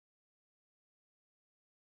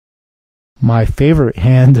My favorite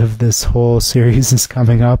hand of this whole series is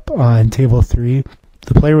coming up on table 3.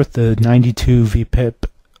 The player with the 92 VPIP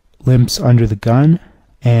limps under the gun,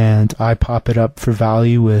 and I pop it up for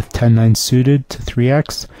value with 10-9 suited to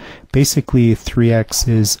 3x. Basically, 3x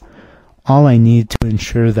is all I need to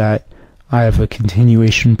ensure that I have a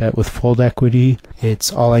continuation bet with fold equity.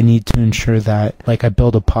 It's all I need to ensure that, like, I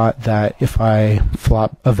build a pot that if I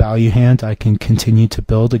flop a value hand, I can continue to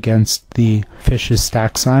build against the fish's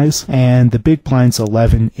stack size. And the big blind's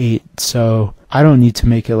 11-8, so I don't need to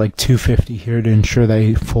make it like 250 here to ensure that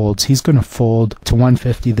he folds. He's going to fold to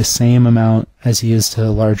 150 the same amount as he is to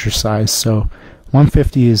the larger size, so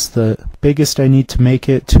 150 is the biggest I need to make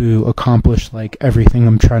it to accomplish like everything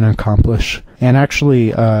I'm trying to accomplish. And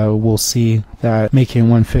actually, we'll see that making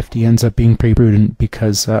 150 ends up being pretty prudent,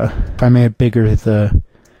 because if I made it bigger, the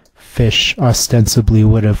fish ostensibly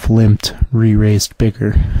would have limped, re-raised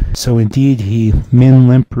bigger. So indeed, he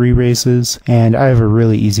min-limp re-raises, and I have a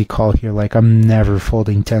really easy call here. Like, I'm never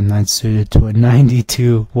folding 10-9 suited to a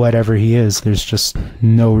 92 whatever he is. There's just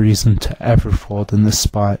no reason to ever fold in this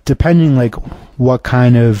spot. Depending like what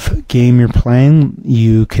kind of game you're playing,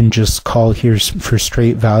 you can just call here for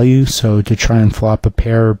straight value, so to try and flop a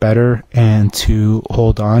pair or better and to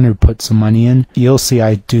hold on or put some money in. You'll see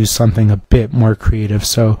I do something a bit more creative.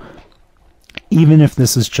 So even if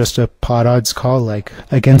this is just a pot odds call, like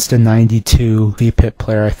against a 92 VPIP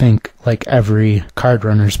player, I think like every Card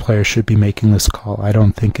Runners player should be making this call. I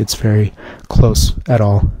don't think it's very close at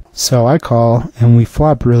all. So I call, and we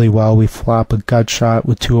flop really well. We flop a gut shot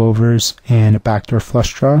with 2 overs and a backdoor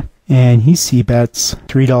flush draw. And he c-bets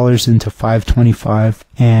 $3 into 525.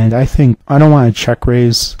 And I think I don't want to check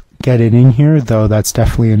raise, get it in here, though that's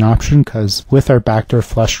definitely an option, because with our backdoor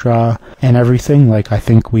flush draw and everything, like, I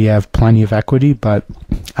think we have plenty of equity. But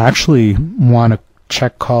I actually want to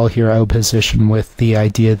check call here out of position with the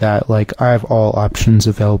idea that, like, I have all options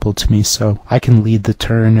available to me, so I can lead the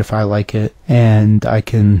turn if I like it, and I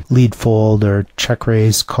can lead fold or check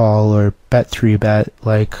raise call or bet 3-bet.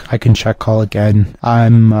 Like, I can check call again.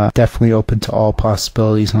 I'm definitely open to all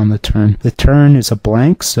possibilities on the turn. The turn is a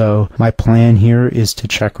blank, so my plan here is to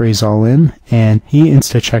check raise all in, and he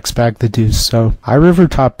insta checks back the deuce. So I river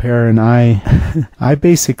top pair, and I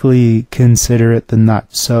basically consider it the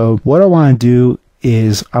nut. So what I want to do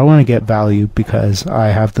is I want to get value because I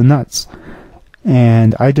have the nuts,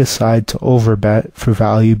 and I decide to overbet for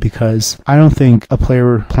value because I don't think a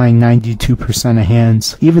player playing 92% of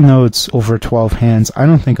hands, even though it's over 12 hands, I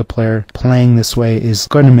don't think a player playing this way is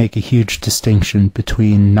going to make a huge distinction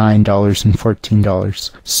between $9 and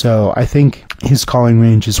 $14. So I think his calling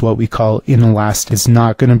range is what we call inelastic. It's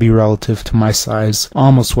not going to be relative to my size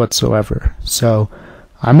almost whatsoever. So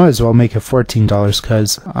I might as well make it $14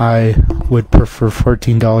 because I would prefer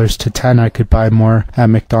 $14 to 10. I could buy more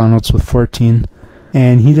at McDonald's with 14.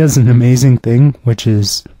 And he does an amazing thing, which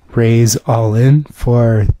is raise all in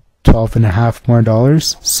for $12.5 more.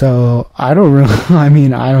 So I don't really, I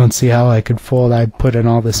mean, I don't see how I could fold. I'd put in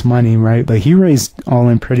all this money, right? But he raised all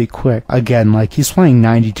in pretty quick. Again, like, he's playing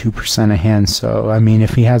 92% of hands. So, I mean,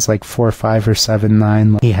 if he has like 4-5 or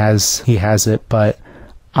 7-9, he has it, but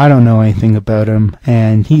I don't know anything about him,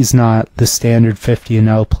 and he's not the standard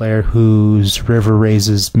 50-0 player whose river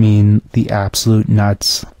raises mean the absolute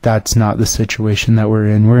nuts. That's not the situation that we're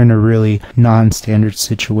in. We're in a really non-standard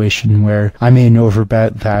situation where I made an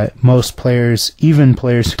overbet that most players, even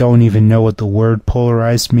players who don't even know what the word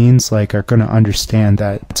polarized means, like, are going to understand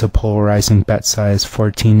that it's a polarizing bet size,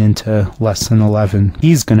 14 into less than 11.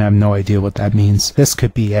 He's going to have no idea what that means. This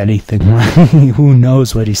could be anything, right? Who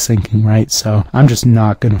knows what he's thinking, right? So I'm just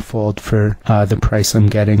not going to fold for the price I'm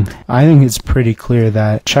getting. I think it's pretty clear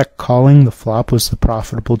that check calling the flop was the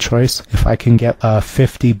profitable choice. If I can get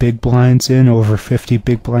 50 big blinds in, over 50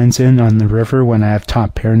 big blinds in on the river when I have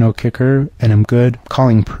top pair no kicker and I'm good,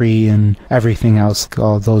 calling pre and everything else,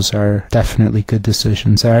 all those are definitely good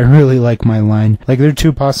decisions. I really like my line. Like, there are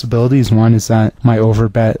 2 possibilities. One is that my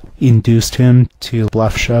overbet induced him to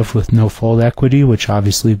bluff shove with no fold equity, which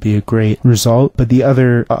obviously would be a great result. But the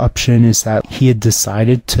other option is that he had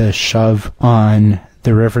decided to shove on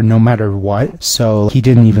the river no matter what, so he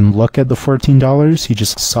didn't even look at the $14. He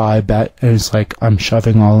just saw a bet and was like, I'm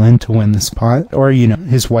shoving all in to win this pot. Or, you know,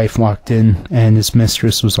 his wife walked in and his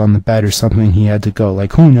mistress was on the bet or something, he had to go.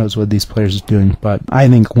 Like, who knows what these players are doing. But I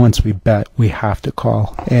think once we bet, we have to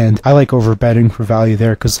call. And I like overbetting for value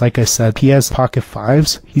there because, like I said, he has pocket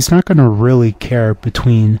 5s. He's not going to really care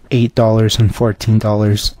between $8 and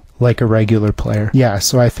 $14 like a regular player. Yeah,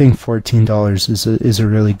 so I think $14 is a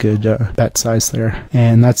really good bet size there.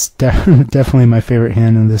 And that's definitely my favorite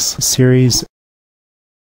hand in this series.